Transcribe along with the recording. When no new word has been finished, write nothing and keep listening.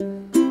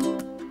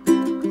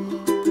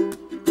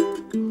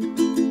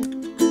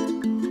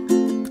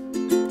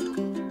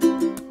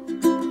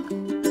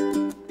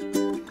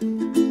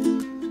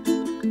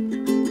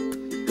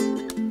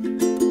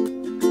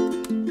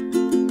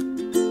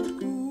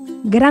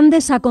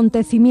Grandes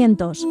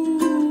acontecimientos.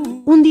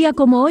 Un día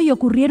como hoy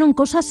ocurrieron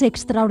cosas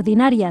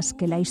extraordinarias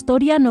que la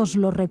historia nos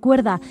lo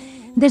recuerda.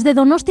 Desde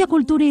Donostia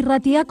Kultura y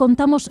Ratia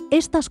contamos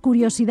estas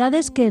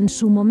curiosidades que en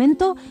su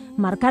momento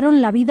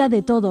marcaron la vida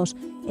de todos,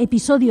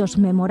 episodios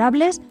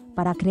memorables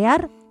para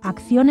crear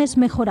acciones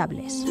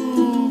mejorables.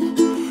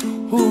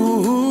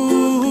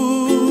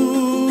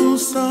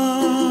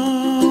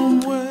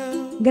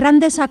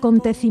 Grandes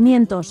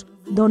acontecimientos,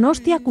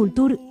 Donostia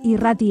Kultura y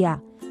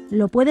Ratia.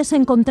 Lo puedes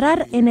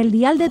encontrar en el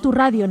dial de tu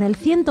radio, en el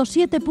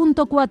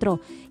 107.4,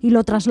 y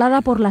lo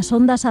traslada por las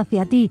ondas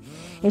hacia ti.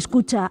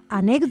 Escucha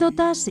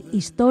anécdotas,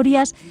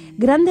 historias,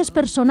 grandes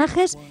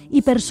personajes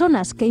y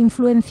personas que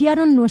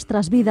influenciaron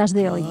nuestras vidas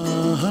de hoy.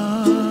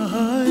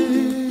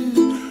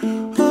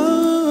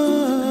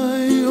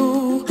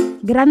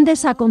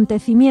 Grandes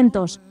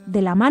acontecimientos,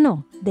 de la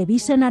mano de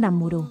Bisen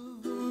Aramburu.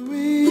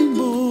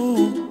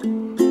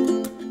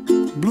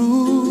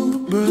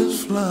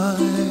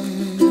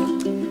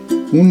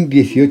 Un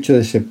 18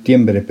 de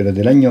septiembre, pero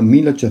del año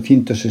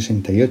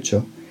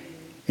 1868,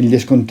 el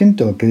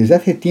descontento que desde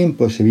hace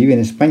tiempo se vive en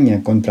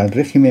España contra el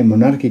régimen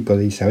monárquico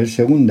de Isabel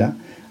II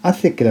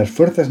hace que las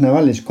fuerzas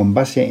navales con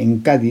base en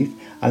Cádiz,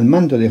 al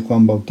mando de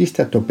Juan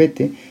Bautista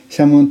Topete,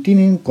 se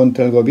amotinen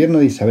contra el gobierno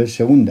de Isabel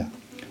II.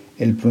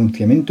 El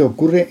pronunciamiento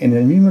ocurre en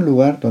el mismo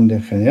lugar donde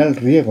el general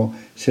Riego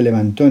se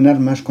levantó en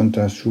armas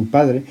contra su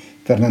padre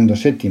Fernando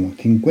VII,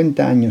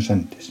 50 años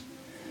antes.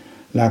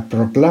 La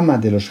proclama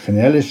de los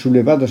generales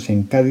sublevados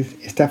en Cádiz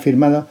está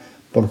firmada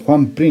por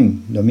Juan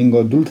Prim,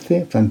 Domingo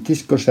Dulce,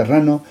 Francisco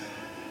Serrano,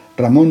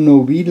 Ramón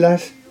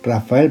Nouvilas,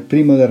 Rafael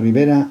Primo de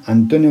Rivera,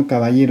 Antonio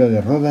Caballero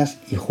de Rodas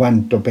y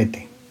Juan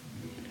Topete.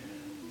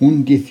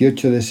 Un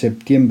 18 de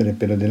septiembre,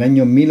 pero del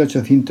año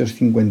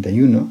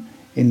 1851,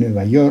 en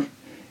Nueva York,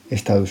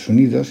 Estados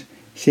Unidos,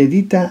 se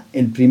edita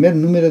el primer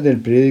número del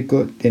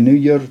periódico The New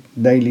York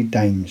Daily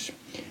Times.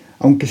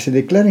 Aunque se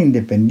declara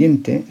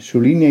independiente,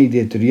 su línea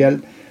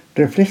editorial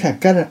refleja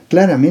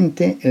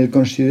claramente el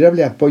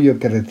considerable apoyo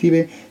que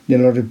recibe de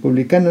los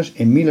republicanos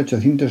en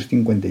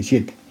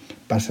 1857.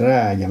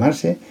 Pasará a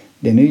llamarse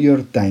The New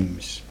York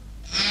Times.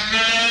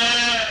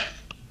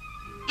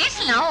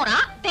 Es la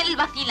hora del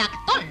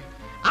Bacilactol.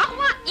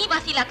 Agua y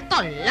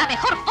Bacilactol, la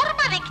mejor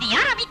forma de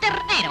criar a mi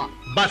ternero.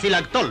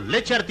 Bacilactol,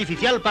 leche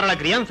artificial para la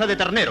crianza de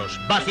terneros.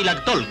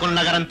 Bacilactol, con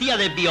la garantía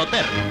de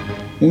Bioter.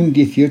 Un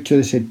 18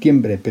 de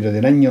septiembre, pero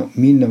del año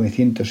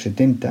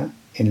 1970,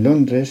 en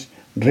Londres,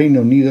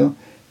 Reino Unido,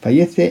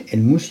 fallece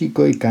el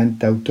músico y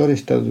cantautor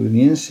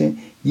estadounidense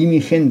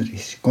Jimi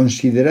Hendrix,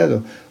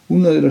 considerado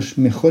uno de los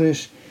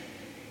mejores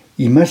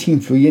y más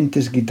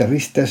influyentes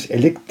guitarristas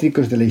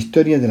eléctricos de la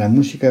historia de la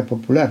música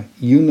popular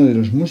y uno de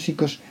los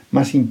músicos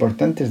más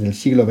importantes del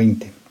siglo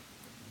XX.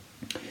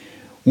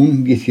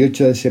 Un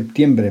 18 de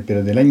septiembre,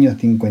 pero del año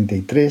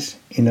 53,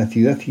 en la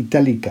ciudad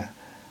itálica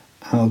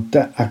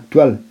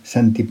actual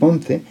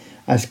Santiponce,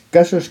 a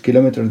escasos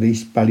kilómetros de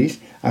Hispalis,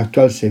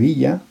 actual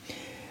Sevilla,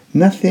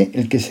 nace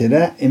el que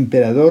será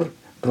emperador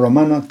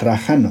romano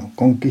Trajano,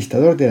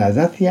 conquistador de la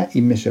Dacia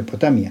y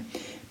Mesopotamia,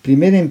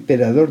 primer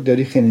emperador de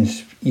origen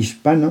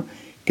hispano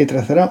que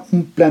trazará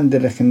un plan de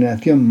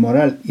regeneración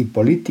moral y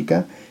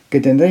política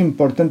que tendrá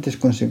importantes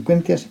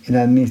consecuencias en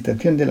la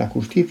administración de la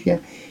justicia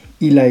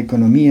y la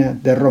economía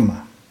de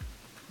Roma.